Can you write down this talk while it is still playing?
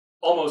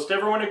Almost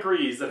everyone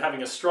agrees that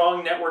having a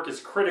strong network is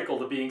critical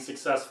to being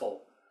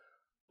successful.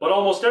 But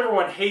almost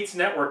everyone hates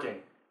networking.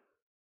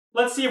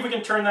 Let's see if we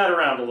can turn that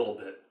around a little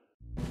bit.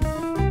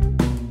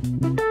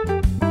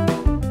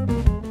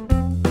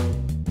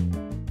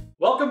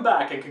 Welcome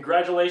back, and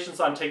congratulations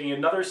on taking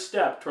another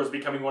step towards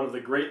becoming one of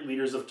the great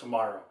leaders of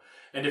tomorrow.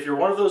 And if you're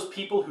one of those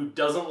people who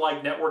doesn't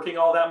like networking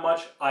all that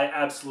much, I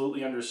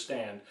absolutely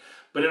understand.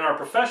 But in our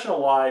professional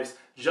lives,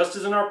 just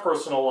as in our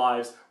personal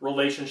lives,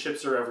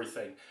 relationships are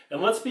everything.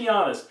 And let's be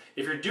honest,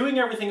 if you're doing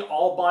everything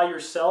all by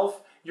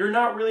yourself, you're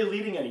not really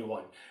leading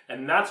anyone.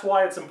 And that's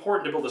why it's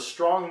important to build a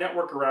strong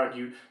network around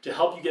you to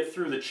help you get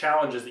through the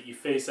challenges that you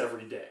face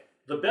every day.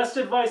 The best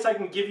advice I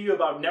can give you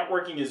about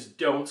networking is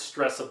don't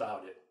stress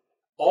about it.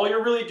 All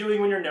you're really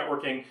doing when you're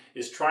networking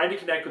is trying to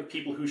connect with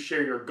people who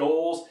share your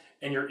goals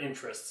and your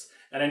interests.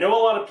 And I know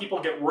a lot of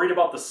people get worried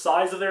about the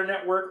size of their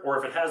network or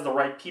if it has the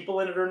right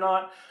people in it or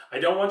not. I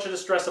don't want you to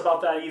stress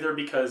about that either,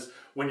 because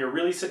when you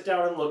really sit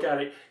down and look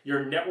at it,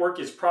 your network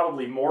is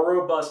probably more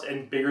robust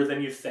and bigger than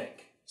you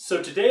think.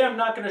 So today I'm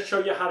not going to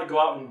show you how to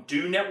go out and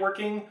do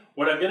networking.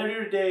 What I'm going to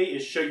do today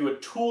is show you a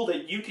tool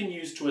that you can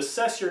use to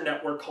assess your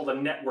network called a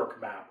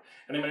network map.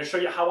 And I'm going to show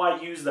you how I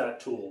use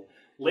that tool.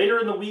 Later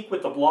in the week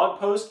with the blog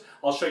post,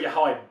 I'll show you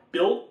how I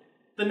built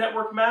the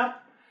network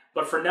map.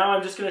 But for now,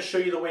 I'm just going to show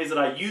you the ways that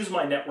I use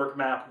my network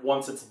map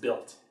once it's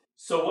built.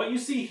 So what you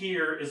see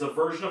here is a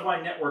version of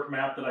my network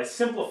map that I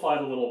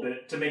simplified a little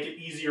bit to make it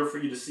easier for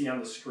you to see on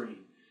the screen.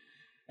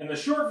 And the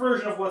short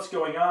version of what's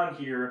going on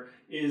here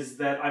is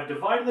that I've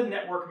divided the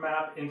network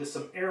map into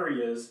some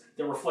areas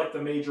that reflect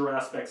the major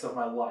aspects of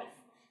my life.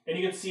 And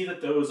you can see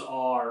that those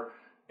are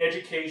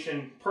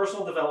education,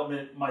 personal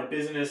development, my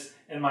business,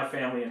 and my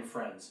family and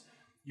friends.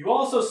 You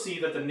also see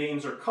that the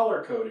names are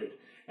color-coded.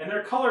 And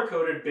they're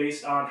color-coded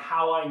based on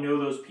how I know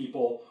those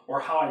people or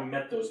how I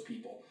met those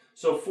people.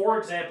 So for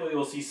example,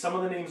 you'll see some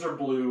of the names are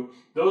blue.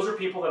 Those are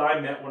people that I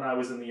met when I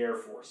was in the Air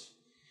Force.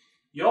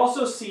 You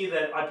also see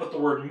that I put the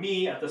word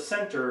me at the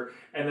center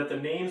and that the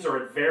names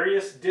are at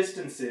various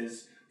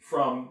distances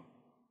from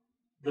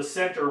the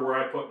center where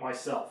I put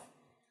myself.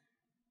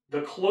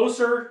 The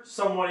closer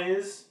someone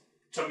is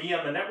to me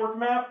on the network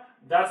map,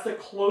 that's the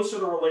closer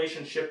the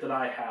relationship that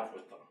I have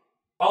with them.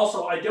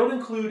 Also, I don't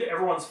include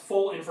everyone's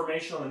full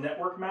information on the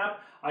network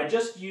map. I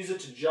just use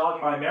it to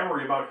jog my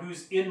memory about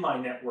who's in my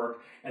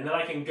network, and then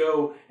I can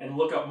go and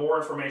look up more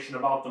information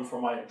about them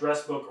from my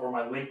address book or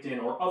my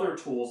LinkedIn or other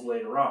tools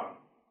later on.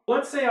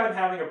 Let's say I'm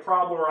having a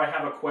problem or I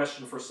have a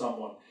question for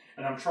someone,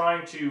 and I'm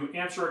trying to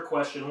answer a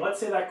question. Let's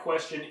say that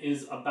question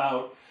is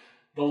about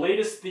the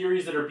latest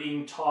theories that are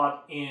being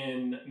taught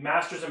in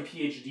master's and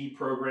PhD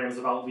programs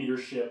about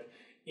leadership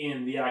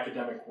in the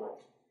academic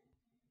world.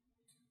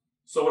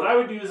 So what I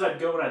would do is I'd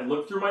go and I'd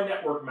look through my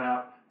network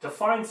map to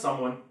find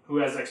someone who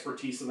has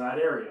expertise in that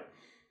area.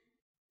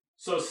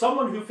 So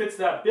someone who fits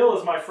that bill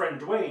is my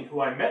friend Dwayne, who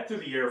I met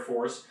through the Air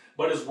Force,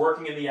 but is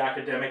working in the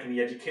academic and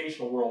the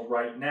educational world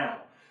right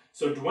now.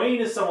 So Dwayne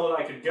is someone that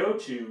I could go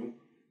to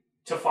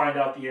find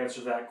out the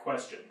answer to that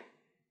question.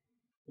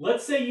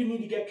 Let's say you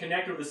need to get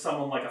connected with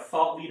someone like a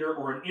thought leader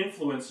or an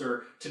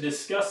influencer to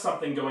discuss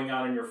something going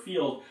on in your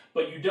field,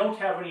 but you don't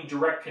have any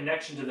direct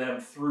connection to them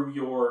through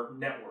your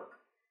network.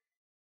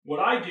 What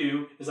I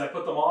do is I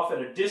put them off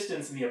at a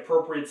distance in the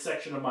appropriate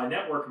section of my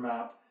network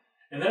map,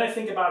 and then I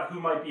think about who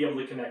might be able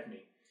to connect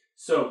me.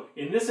 So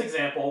in this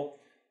example,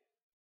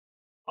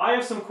 I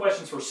have some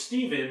questions for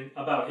Steven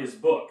about his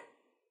book.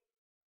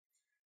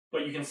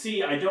 But you can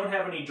see I don't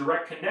have any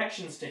direct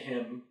connections to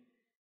him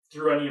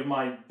through any of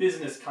my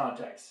business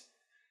contacts.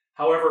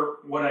 However,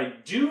 what I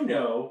do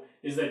know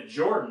is that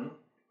Jordan,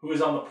 who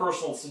is on the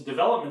personal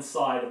development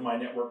side of my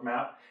network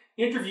map,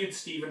 interviewed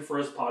Steven for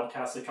his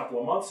podcast a couple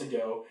of months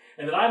ago,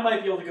 and that I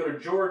might be able to go to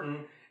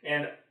Jordan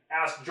and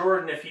ask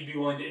Jordan if he'd be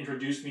willing to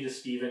introduce me to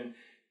Steven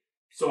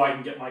so I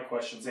can get my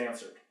questions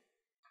answered.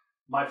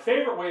 My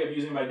favorite way of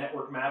using my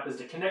network map is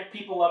to connect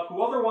people up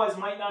who otherwise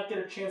might not get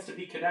a chance to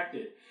be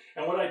connected.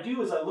 And what I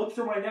do is I look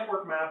through my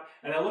network map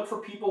and I look for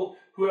people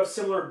who have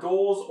similar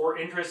goals or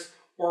interests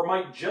or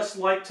might just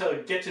like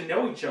to get to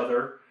know each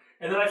other,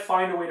 and then I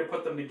find a way to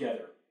put them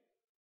together.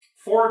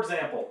 For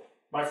example,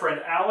 my friend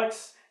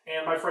Alex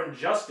and my friend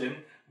Justin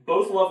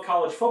both love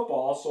college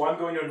football, so I'm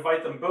going to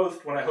invite them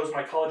both when I host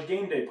my college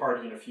game day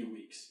party in a few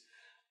weeks.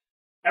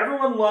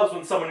 Everyone loves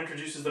when someone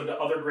introduces them to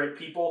other great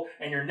people,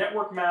 and your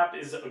network map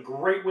is a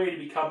great way to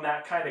become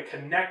that kind of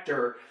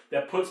connector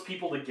that puts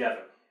people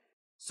together.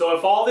 So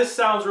if all this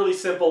sounds really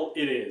simple,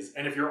 it is.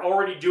 And if you're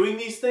already doing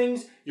these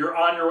things, you're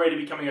on your way to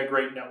becoming a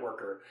great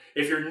networker.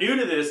 If you're new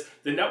to this,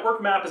 the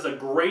network map is a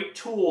great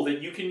tool that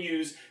you can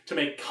use to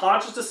make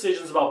conscious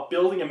decisions about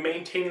building and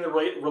maintaining the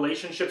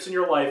relationships in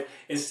your life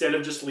instead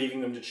of just leaving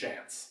them to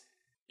chance.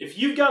 If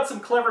you've got some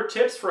clever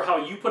tips for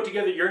how you put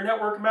together your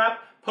network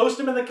map, post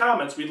them in the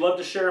comments. We'd love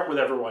to share them with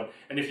everyone.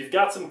 And if you've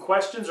got some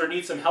questions or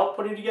need some help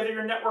putting together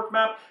your network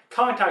map,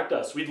 contact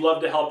us. We'd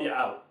love to help you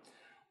out.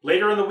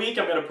 Later in the week,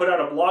 I'm going to put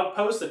out a blog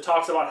post that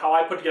talks about how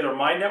I put together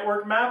my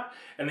network map,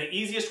 and the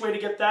easiest way to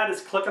get that is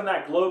click on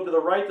that globe to the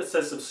right that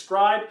says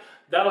subscribe.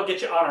 That'll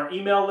get you on our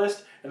email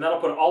list, and that'll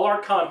put all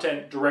our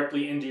content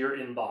directly into your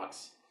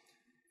inbox.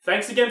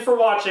 Thanks again for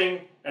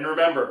watching, and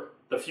remember,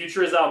 the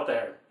future is out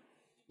there.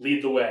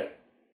 Lead the way.